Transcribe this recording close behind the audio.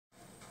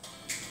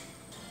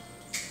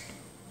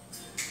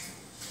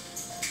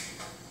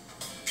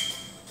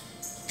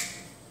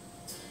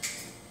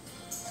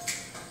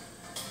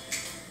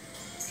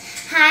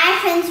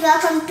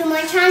welcome to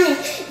my channel.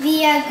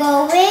 We are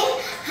going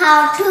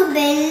how to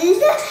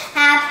build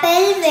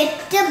apple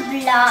with the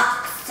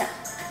blocks.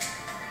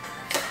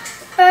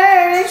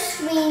 First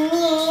we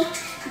need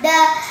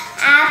the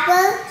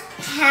apple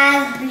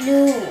has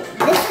blue.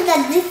 This is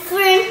a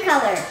different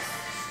color.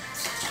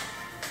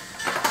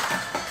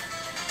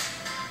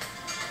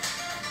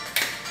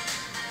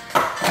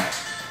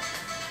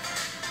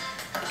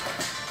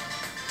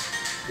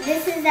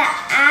 This is the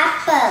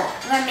apple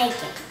we're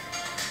making.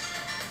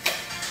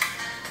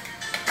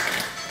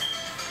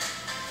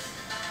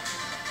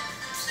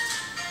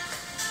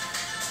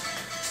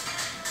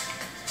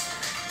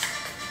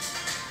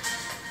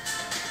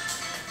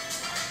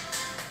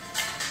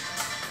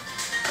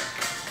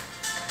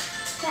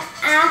 The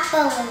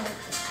apple we're making.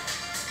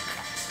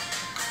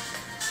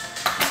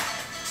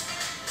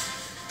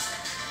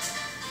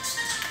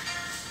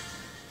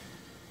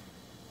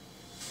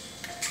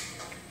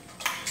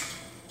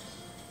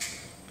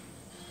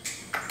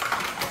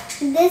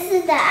 This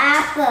is the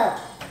apple.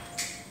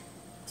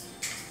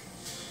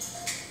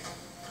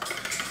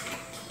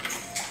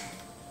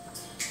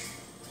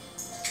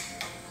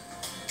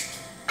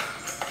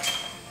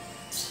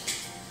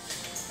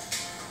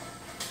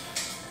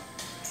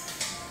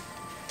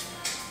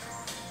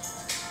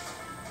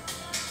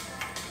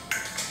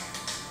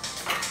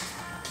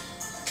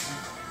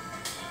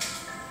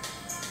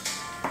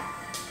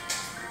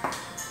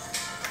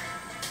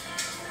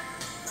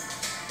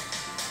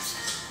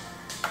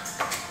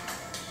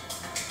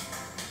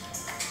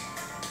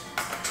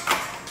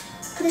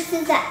 This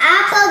is the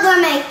apple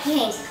we're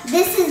making.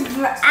 This is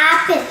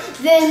apple.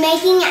 We're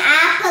making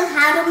apple.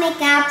 How to make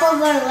apple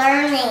we're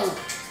learning.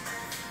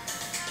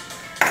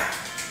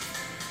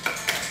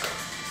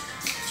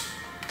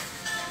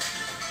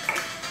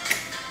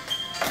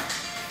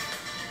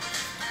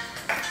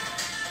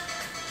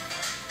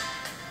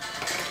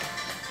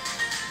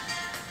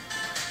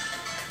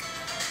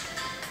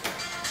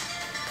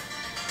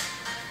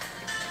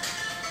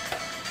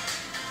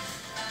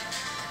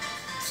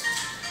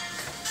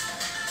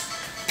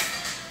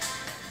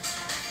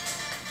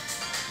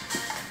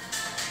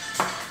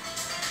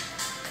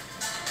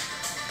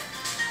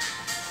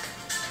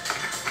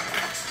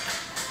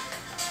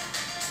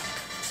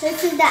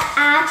 This is the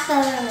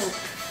apple.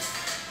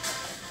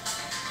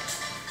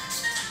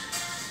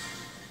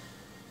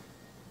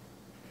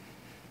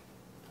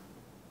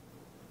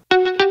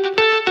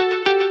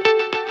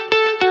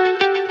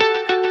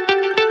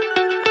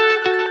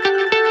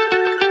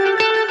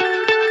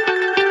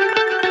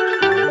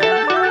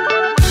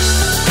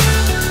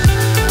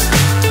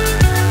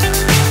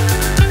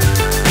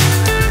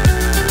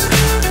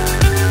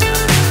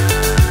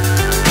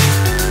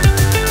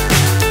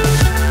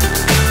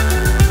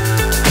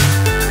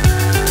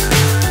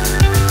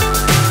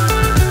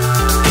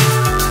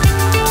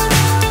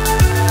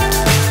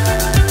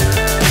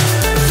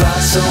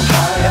 So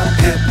high I'm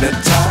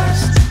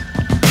hypnotized.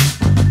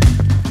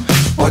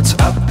 What's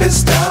up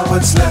is down,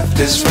 what's left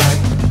is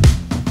right.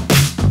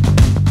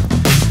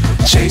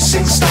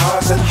 Chasing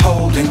stars and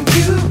holding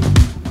you.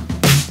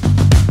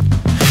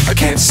 I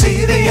can't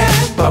see the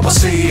end, but we'll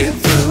see it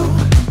through.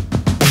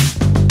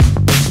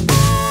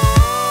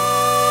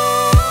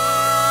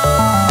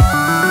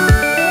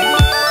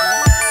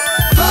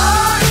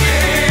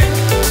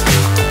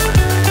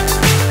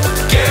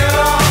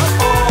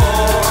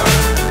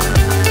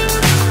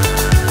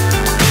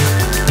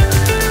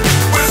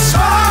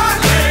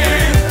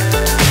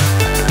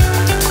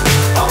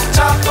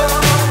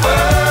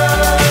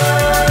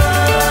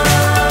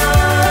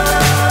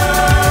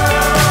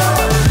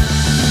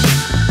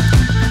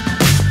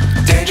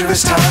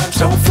 Dangerous times,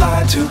 don't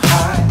fly too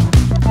high.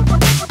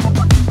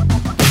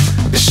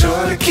 Be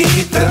sure to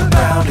keep the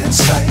ground in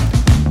sight.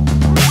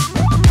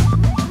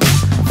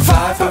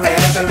 Fly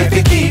forever if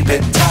you keep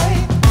it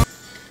tight.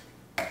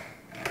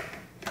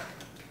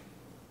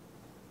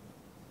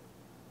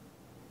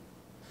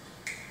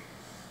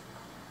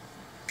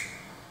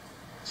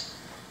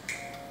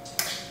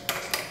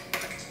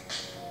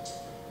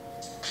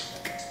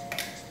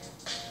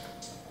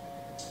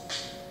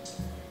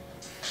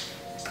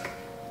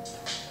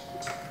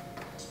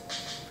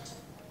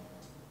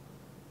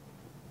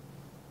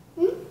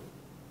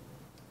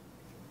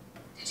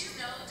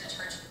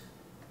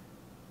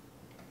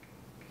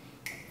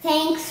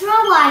 Thanks for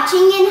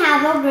watching and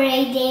have a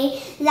great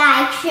day.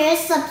 Like, share,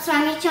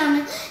 subscribe my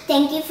channel.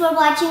 Thank you for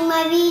watching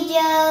my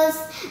videos.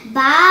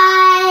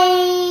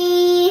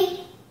 Bye.